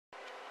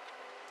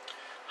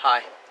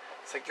Hi,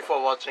 thank you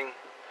for watching.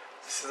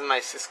 This is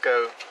my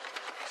CISCO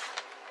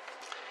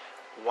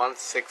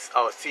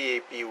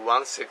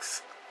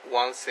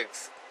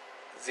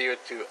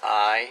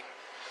CAP1602I.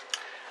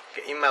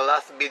 Okay, in my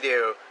last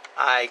video,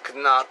 I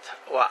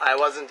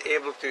wasn't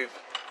able to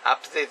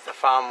update the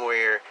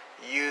firmware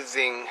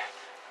using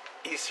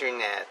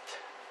Ethernet.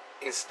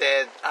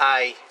 Instead,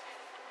 I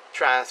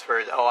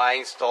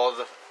installed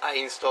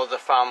the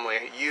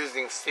firmware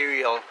using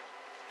serial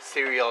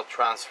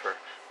transfer.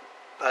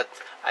 But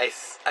I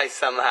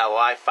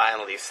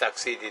finally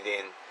succeeded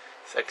in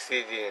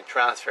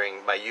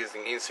transferring by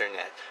using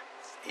Ethernet.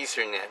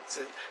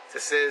 So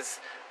this is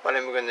what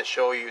I'm going to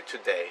show you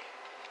today.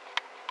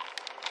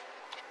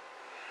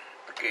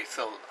 Okay,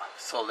 so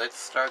let's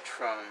start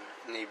from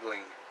enable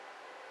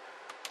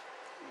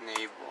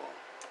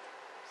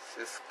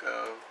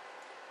CISCO,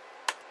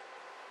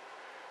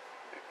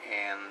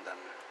 and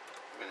I'm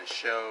going to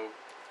show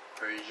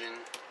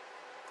version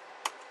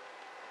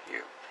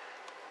here.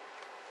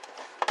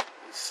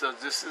 So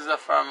this is a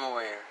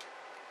firmware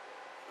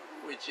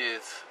which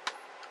is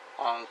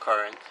on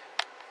current.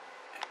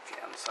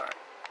 Okay, I'm sorry.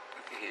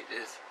 Okay, here it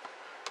is.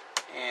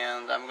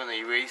 And I'm gonna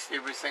erase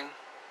everything.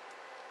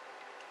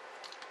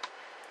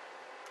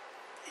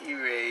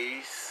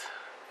 Erase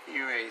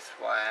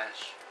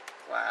flash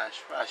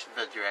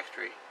the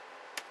directory.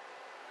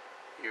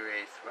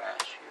 Erase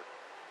flash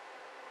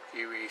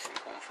here. Erase and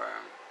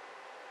confirm.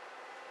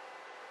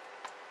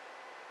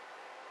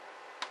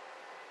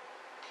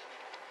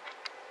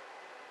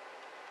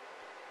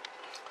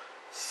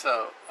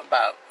 So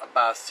about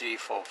 3,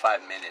 4,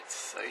 5 minutes.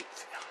 So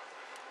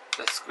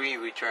the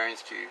screen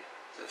returns to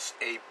this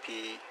AP.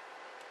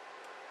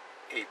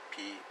 Okay,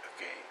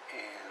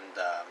 and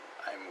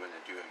I'm going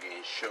to do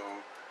again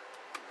show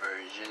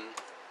version.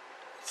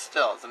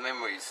 Still, the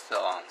memory is still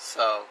on.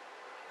 So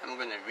I'm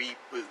going to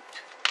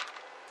reboot.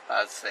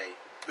 I'll say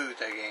boot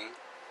again.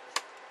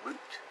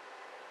 Boot.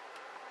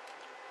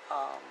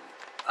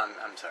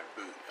 I'm sorry.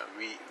 Boot.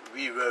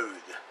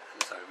 Reload.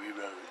 I'm sorry.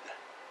 Reload.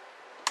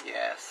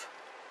 Yes.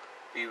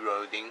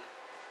 Reloading.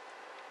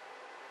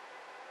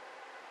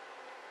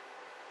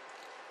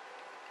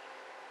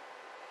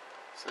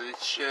 So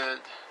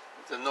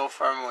the no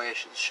firmware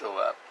should show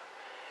up,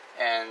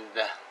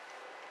 and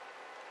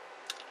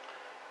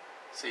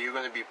so you're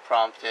going to be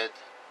prompted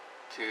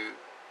to,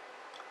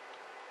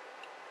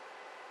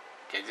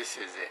 okay, this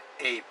is it,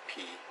 AP.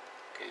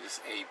 Okay, this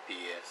AP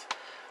is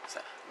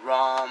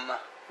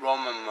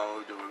ROMMON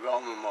mode or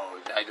ROMMON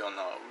mode. I don't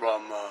know,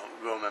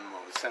 ROMMON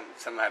mode.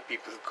 Somehow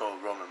people call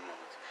ROMMON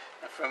mode.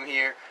 Now from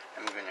here,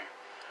 I'm gonna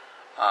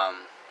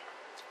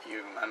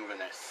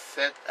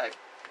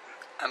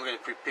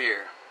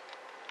prepare.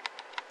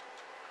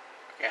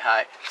 Okay,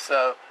 hi.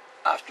 So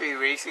after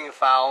erasing a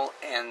file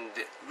and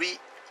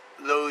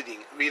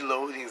reloading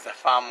the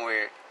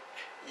firmware,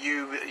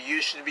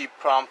 you should be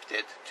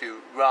prompted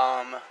to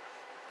ROM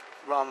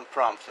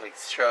prompt, like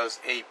shows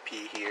AP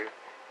here.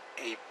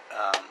 It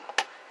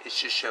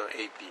should show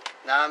AP.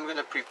 Now I'm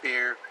gonna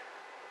prepare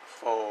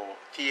for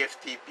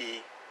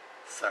TFTP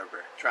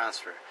server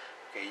transfer.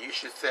 Okay, you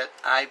should set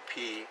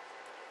IP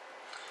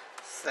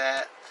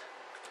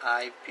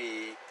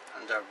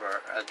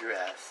underbar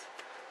address.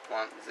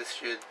 This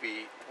should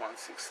be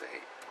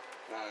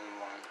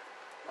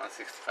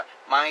 168.1.165.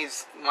 My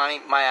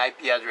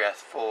IP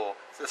address for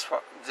this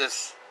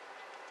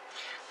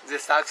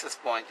access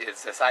point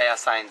is this. I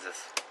assign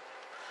this,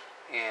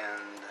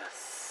 and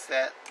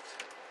set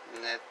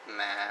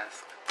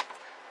NETMASK.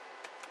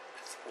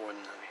 It's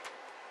ordinary.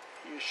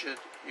 You should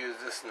use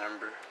this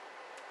number,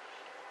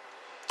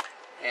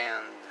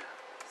 and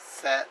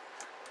set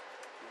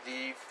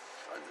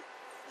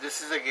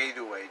this is a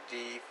gateway,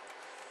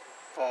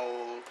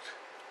 default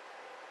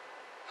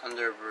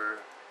underbar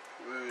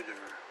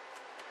router.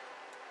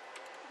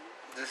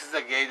 This is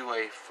a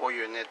gateway for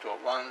your network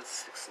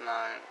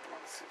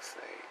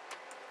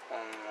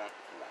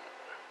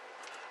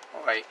 169.168.1.1.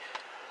 Alright,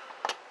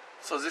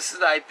 so this is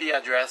the IP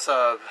address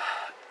of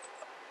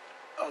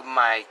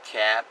my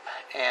CAP,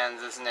 and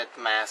this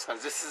NETMASK,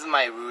 and this is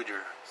my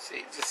router.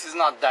 See, this is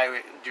not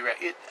direct.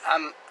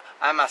 I'm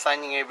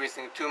assigning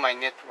everything to my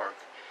network,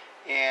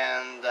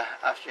 and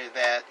after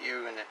that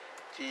you're gonna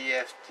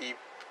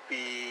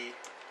TFTP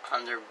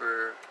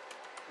underbar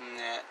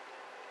net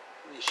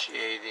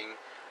initiating,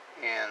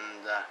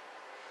 and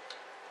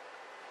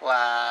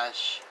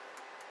flash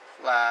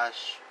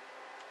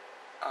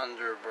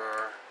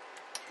underbar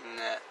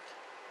net,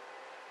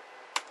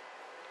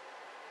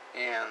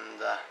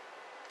 and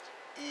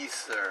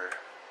ether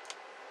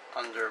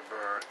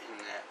underbar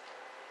net.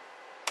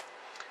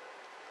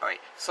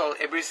 Alright, so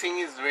everything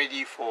is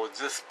ready for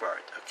this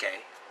part.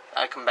 Okay,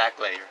 I'll come back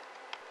later.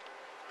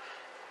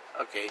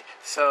 Okay,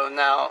 so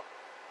now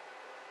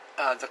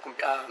the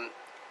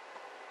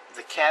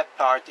CAP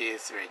part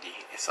is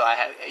ready. So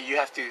you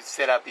have to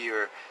set up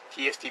your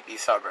TFTP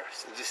server.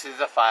 So this is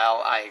the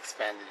file. I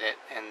expanded it,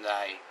 and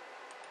I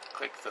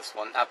click this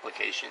one,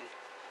 application,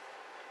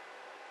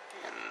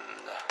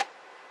 and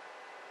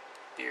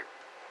here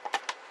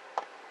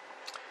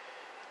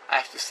I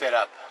have to set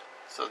up.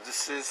 So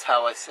this is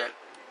how I set.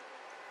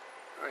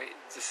 Right,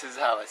 this is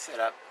how I set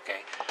up.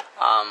 Okay.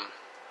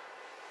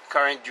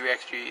 Current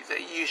directory.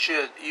 You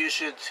should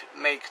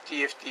make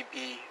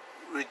TFTP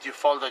with your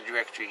folder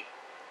directory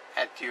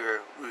at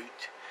your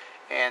root,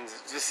 and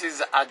this is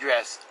the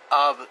address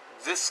of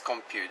this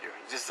computer.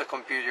 This is the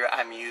computer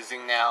I'm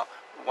using now,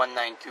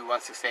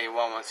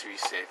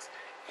 192.168.1136,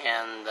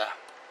 and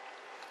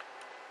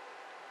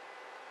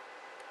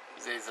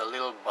there's a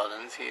little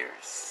buttons here,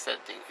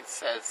 setting. It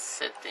says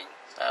setting.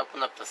 So I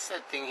open up the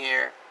setting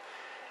here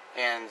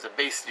and the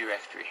base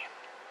directory,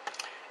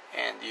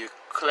 and you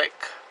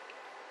click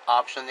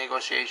option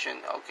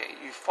negotiation. Okay,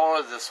 you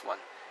follow this one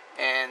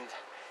and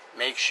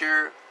make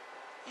sure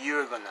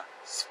you're gonna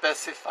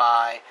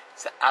specify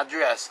the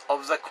address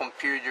of the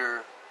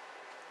computer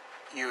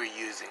you're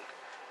using.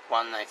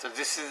 19. So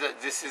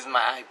this is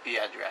my IP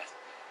address,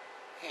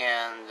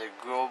 and the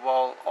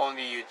global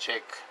only you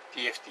check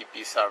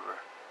TFTP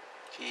server.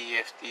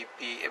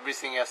 TFTP,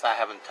 everything else I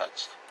haven't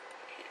touched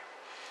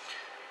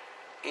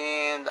here.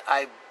 And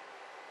I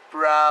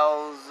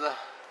browse,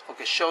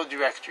 okay, show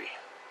directory.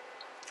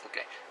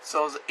 Okay,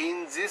 so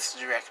in this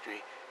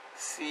directory,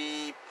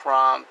 C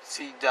prompt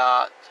C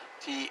dot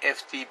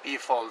TFTP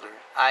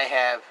folder, I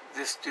have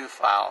these two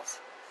files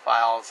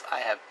I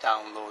have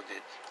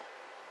downloaded.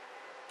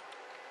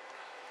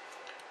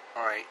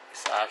 Alright,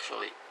 so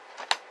actually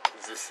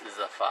this is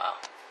a file.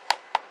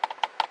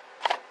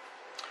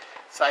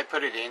 So I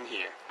put it in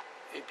here,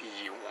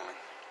 APG1.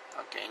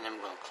 Okay, and I'm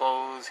going to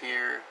close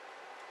here.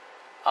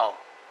 Oh,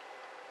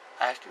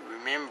 I have to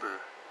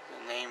remember the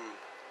name.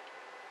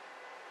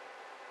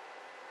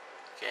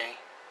 Okay.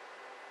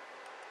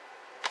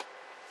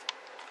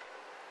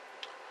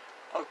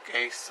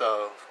 Okay,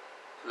 so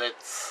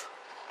let's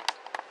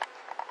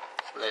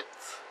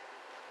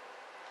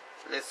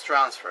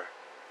transfer.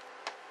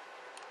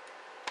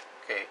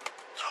 Okay,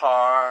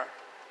 tar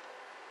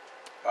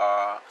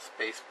bar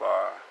space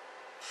bar.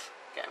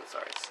 Okay, I'm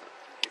sorry, so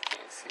you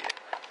can't see it.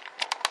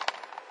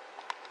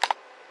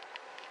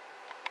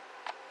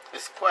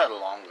 It's quite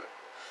longer.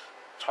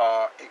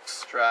 Tar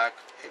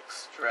extract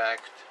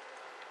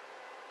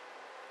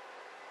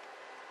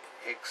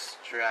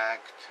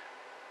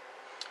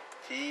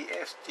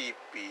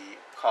TFTP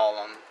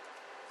column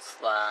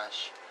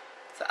slash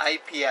the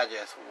IP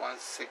address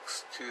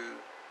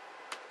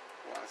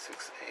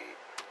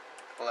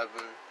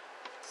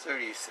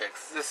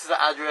 162.168.1136. This is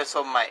the address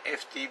of my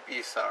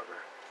FTP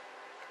server.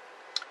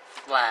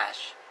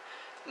 Slash.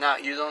 Now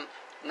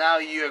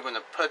you're going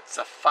to put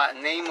the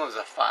name of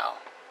the file.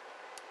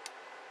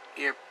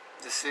 Here,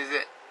 this is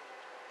it.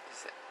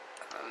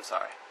 I'm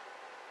sorry.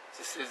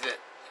 This is it.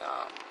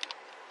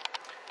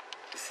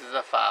 This is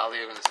the file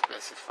you're going to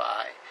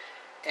specify,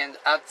 and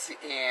at the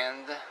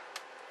end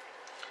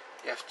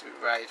you have to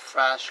write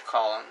flash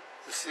colon.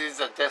 This is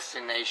the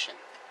destination.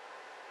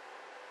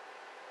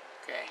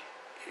 Okay,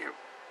 here,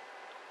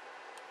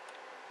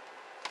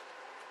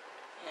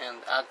 and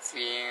at the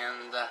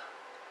end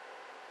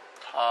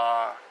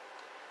tar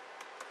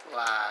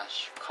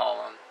flash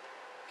colon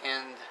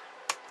and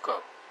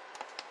go.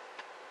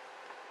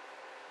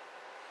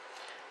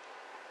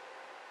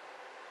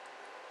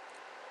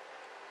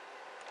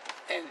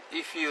 And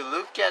if you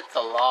look at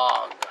the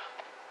log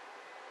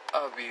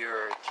of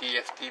your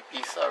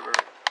TFTP server,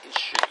 it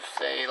should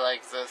say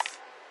like this.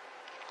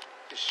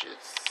 It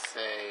should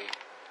say,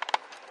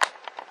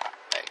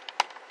 like,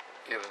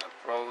 you have an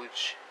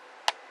approach.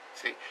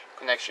 See,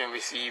 connection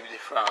received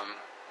from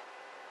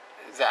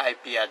the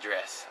IP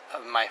address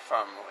of my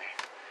firmware.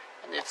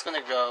 And it's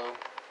going to go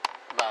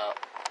about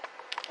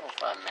 4 or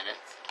 5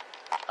 minutes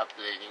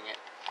updating it.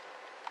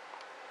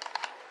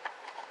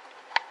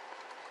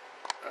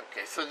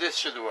 Okay, so this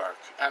should work.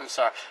 I'm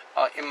sorry.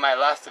 In my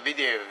last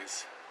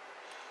videos,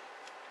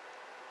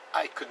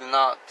 I could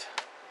not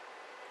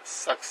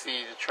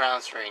succeed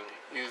transferring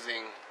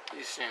using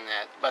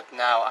Ethernet, but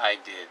now I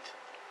did.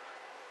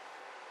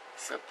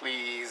 So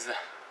please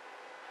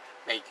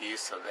make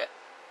use of it.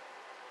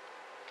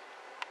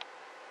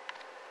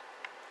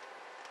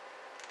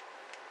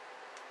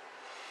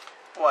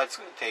 Well, it's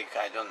going to take,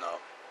 I don't know,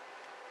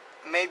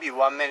 maybe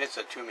 1 minute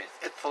or 2 minutes.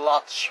 It's a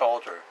lot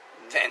shorter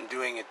than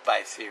doing it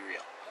by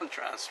serial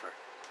transfer.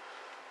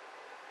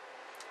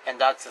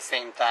 And that's the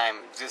same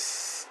time,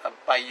 this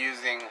by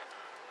using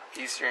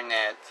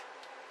Ethernet,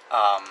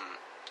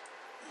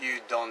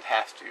 you don't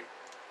have to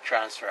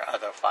transfer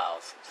other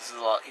files. This is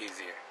a lot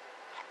easier.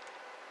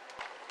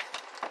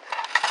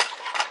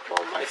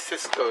 Well, my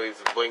CISCO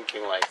is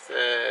blinking like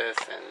this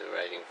and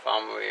writing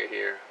firmware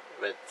here,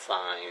 red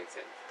signs,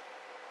 and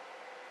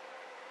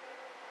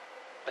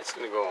it's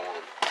going to go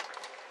on.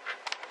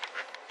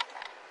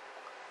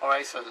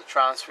 Alright, so the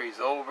transfer is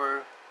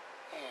over,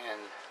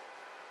 and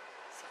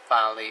so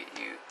finally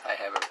I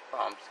have a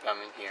prompt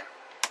coming here.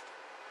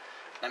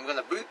 I'm going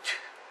to boot.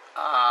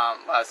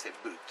 I say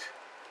boot,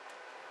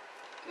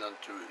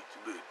 not to root,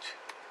 boot.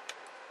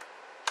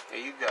 There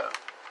you go.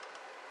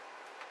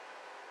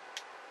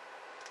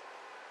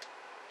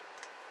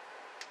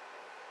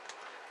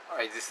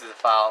 Alright, this is the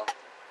file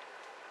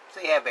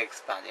they have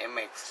expanded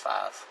MX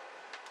files.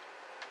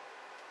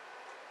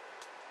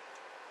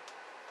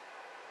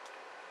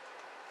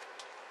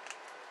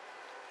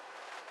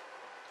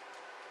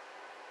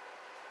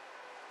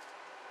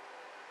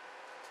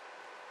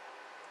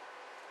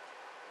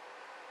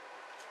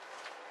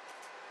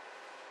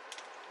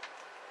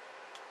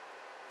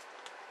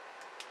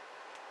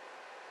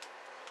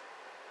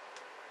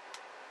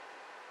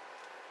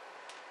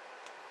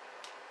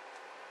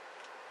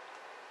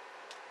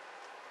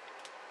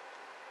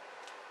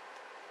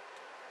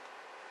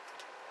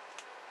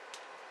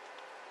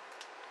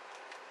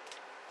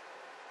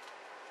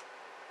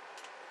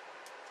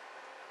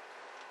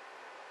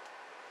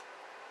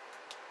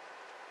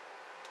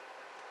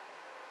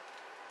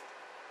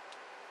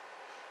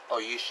 Oh,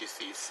 you should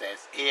see it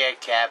says AIR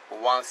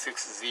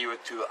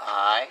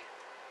CAP1602I.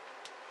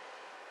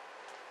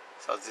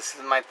 So this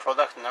is my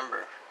product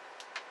number.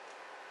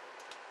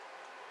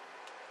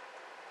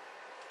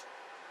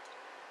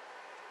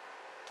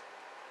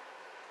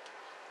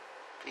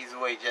 Please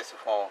wait just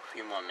for a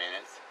few more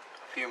minutes,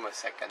 a few more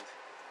seconds.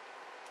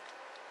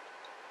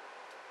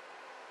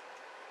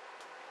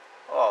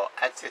 Oh,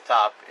 at the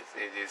top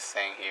it is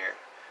saying here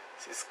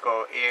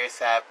CISCO AIR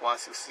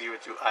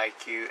CAP1602I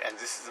CAP, and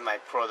this is my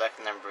product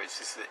number. This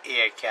is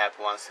AIR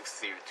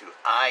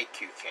CAP1602I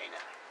CAP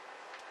now.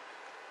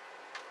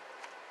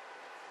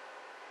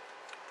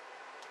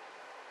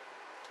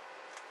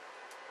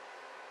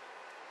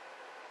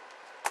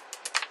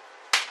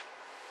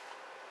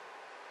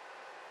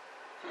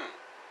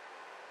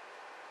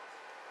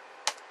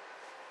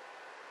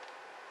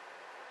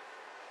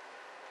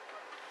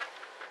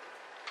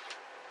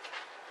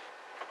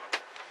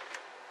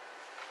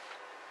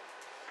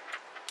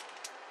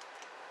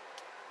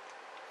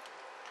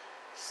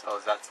 So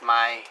that's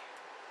my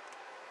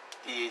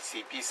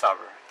DHCP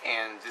server,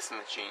 and this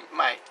machine,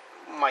 my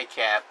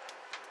cap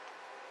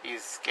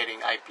is getting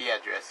IP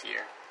address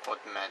here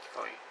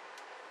automatically,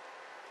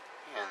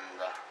 and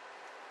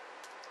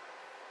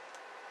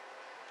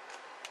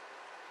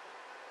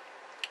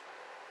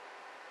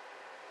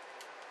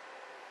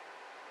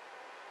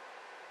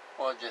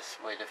well,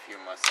 just wait a few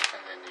more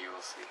seconds and you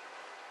will see.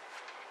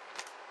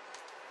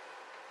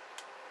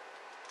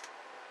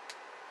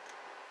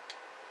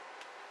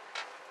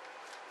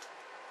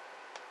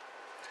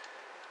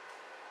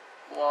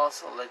 Well,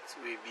 so let's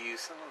review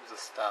some of the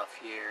stuff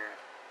here.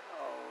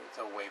 Oh,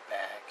 the way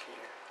back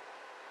here.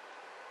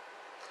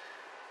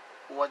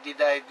 What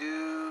did I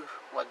do?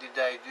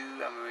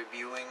 I'm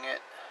reviewing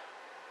it.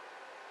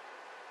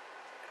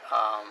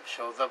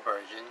 Show the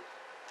version.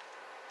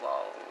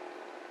 Well,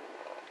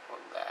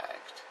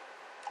 select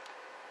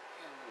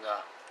and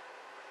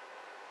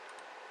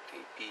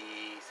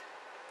APs.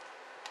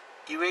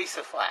 Erase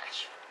the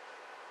flash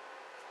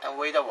and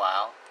wait a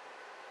while.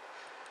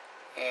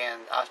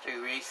 And after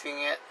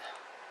erasing it,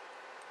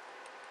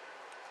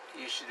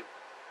 you should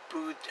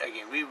boot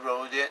again,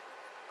 reload it.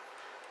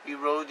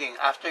 Reloading,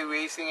 after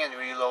erasing and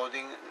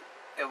reloading,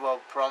 it will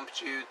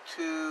prompt you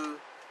to,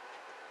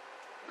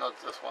 not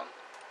this one,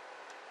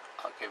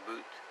 okay,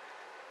 boot,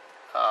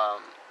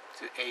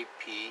 to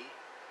AP.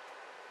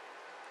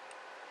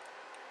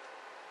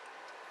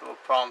 It will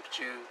prompt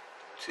you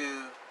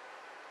to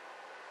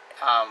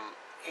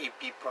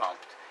AP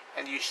prompt,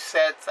 and you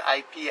set the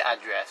IP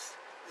address.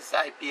 This is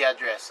the IP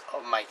address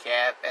of my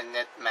CAP and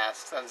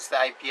NETMASK, and this is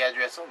the IP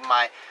address of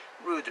my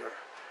router,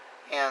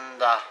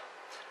 and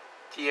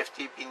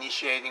TFTP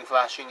initiating,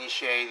 flash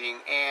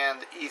initiating,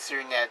 and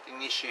Ethernet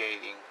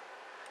initiating.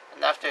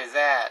 And after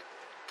that,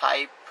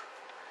 type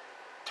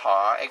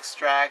tar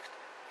extract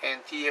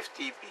and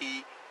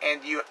TFTP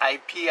and your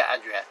IP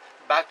address,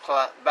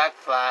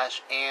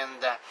 backslash,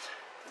 and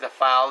the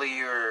file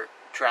you're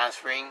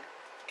transferring,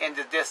 and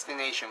the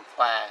destination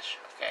flash.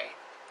 Okay.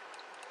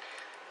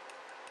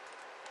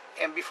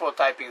 And before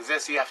typing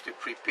this, you have to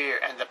prepare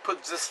and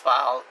put this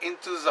file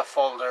into the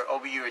folder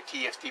of your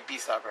TFTP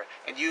server,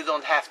 and you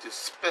don't have to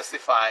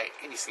specify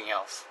anything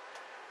else.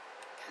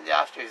 And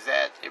after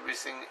that,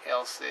 everything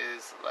else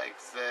is like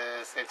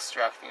this,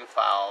 extracting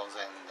files,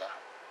 and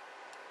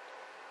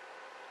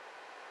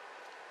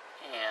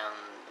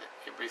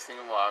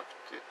everything worked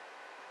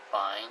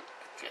fine.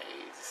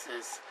 Okay, this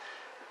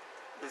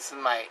is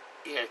my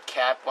AIR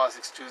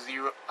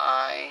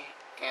CAP1602I,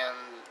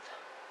 and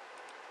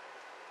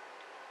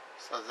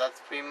so that's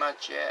pretty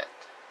much it.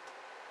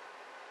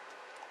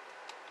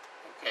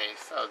 Okay,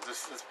 so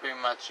this is pretty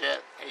much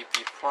it.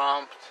 AP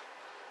prompt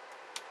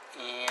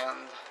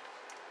and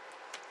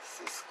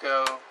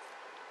CISCO.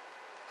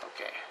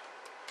 Okay,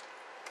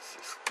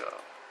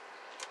 CISCO.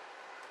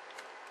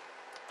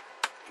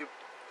 Yep.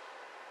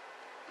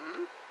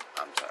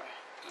 I'm sorry.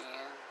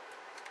 And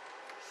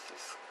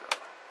CISCO.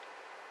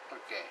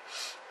 Okay,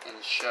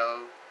 and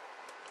show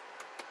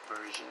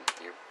version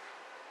here.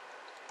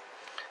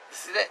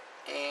 This is it.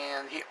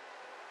 And here,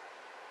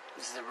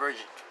 this is the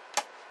version,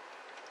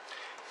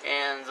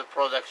 and the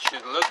product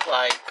should look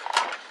like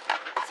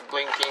it's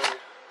blinking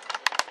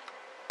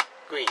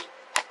green.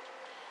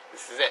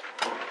 This is it.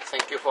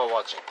 Thank you for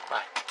watching.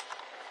 Bye.